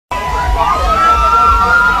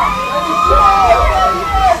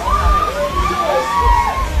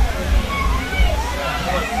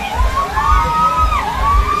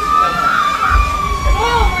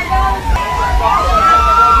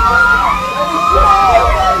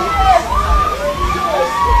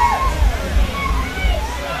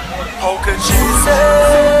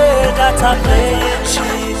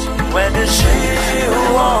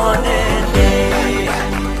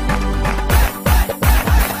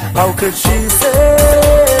How could she say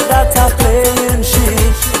that I'm playing she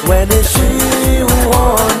when it's she who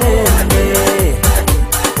wanted me?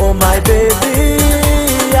 Oh my baby,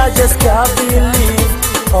 I just can't believe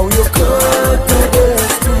how you could do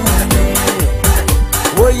this to me.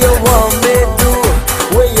 What you want me do?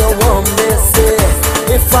 What you want me say?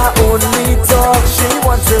 If I only talk, she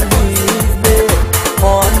wants to leave me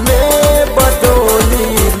on me, but don't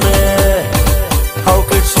leave me. How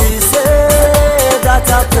could she say that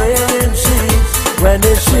I'm playing she when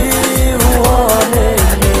it's she who wanted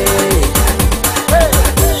me? Hey,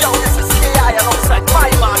 yo, this is KI alongside my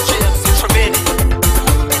man JMC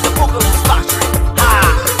in the Boogaloo's factory. Ha!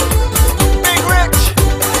 Big Rich!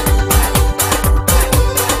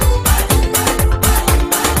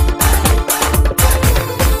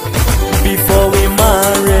 Before we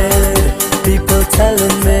married, people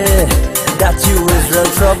telling me that you was real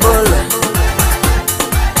trouble.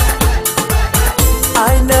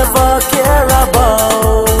 I never care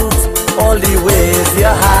about all the ways you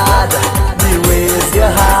had, the ways you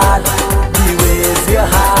had, the ways you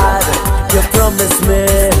had. You promised me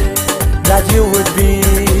that you would be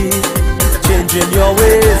changing your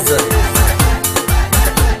ways,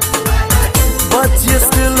 but you're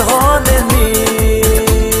still haunting me.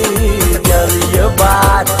 Girl, you're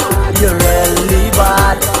bad, you're really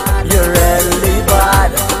bad, you're really bad.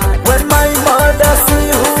 When my mother see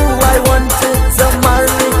who I wanted to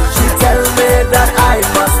marry, she tell me that I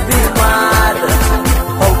must be mad.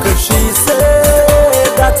 How could she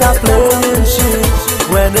say that I'm playing she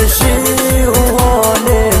when it's she who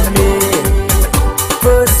wanted me?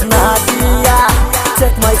 First Nadia,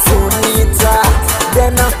 take my phone meter,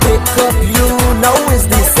 then I pick up you. Now it's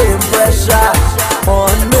the same pressure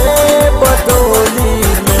on me, but don't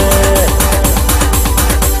leave me.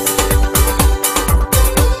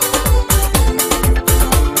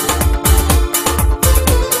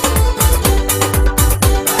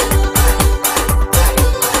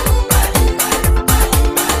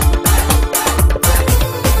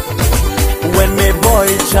 When my boy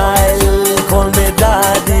child call me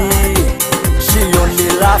daddy, she only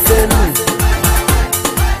laughing.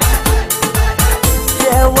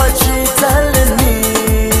 Yeah, what she telling me,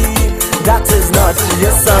 that is not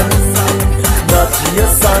your son, not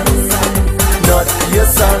your son, not your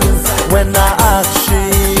son. When I ask she,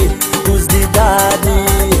 who's the daddy,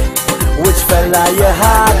 which fella you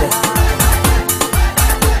had,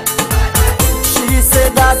 she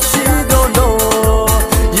said that she don't know.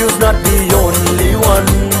 You're not the only one,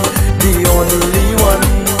 the only one,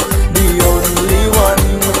 the only one.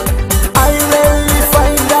 I really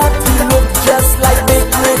find that you look just like Big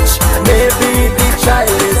Rich. Maybe the child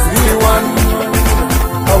is the one.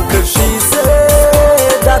 How could she say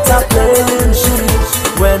that I'm playing she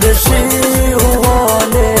when it's she who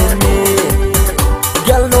wanted me?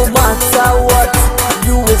 Girl, no matter what,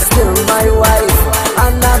 you is still my wife,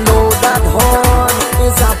 and I know that horn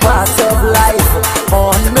is a part of life.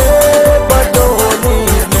 On me, but don't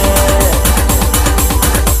leave me.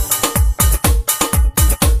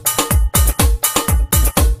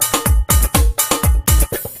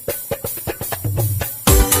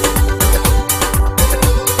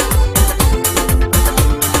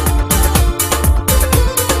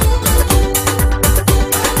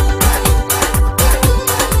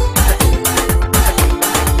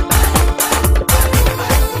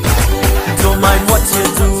 Don't mind what you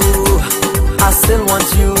do, I still want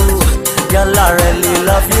you. Girl, I really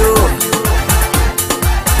love you.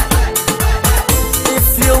 If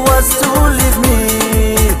you was to leave me,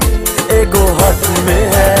 it go hurt me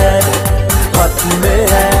head, hurt me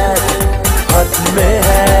head, hurt me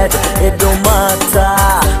head. It don't matter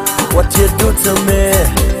what you do to me,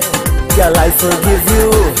 girl, I forgive you.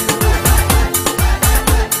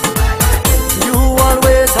 You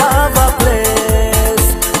always have a place,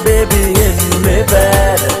 baby, in me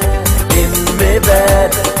bed, in me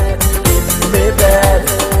bed, in me bed.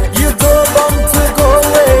 You go bound to go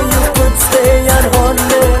where you could stay and hold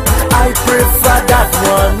me. I prefer that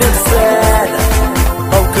one instead.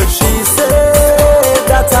 How could she say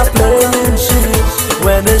that I'm playing she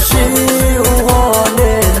when it's she who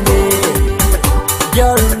wanted me?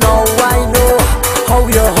 Girl, now I know how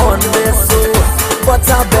you haunt me so, but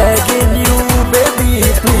I'm begging you, baby,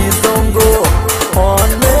 please don't go.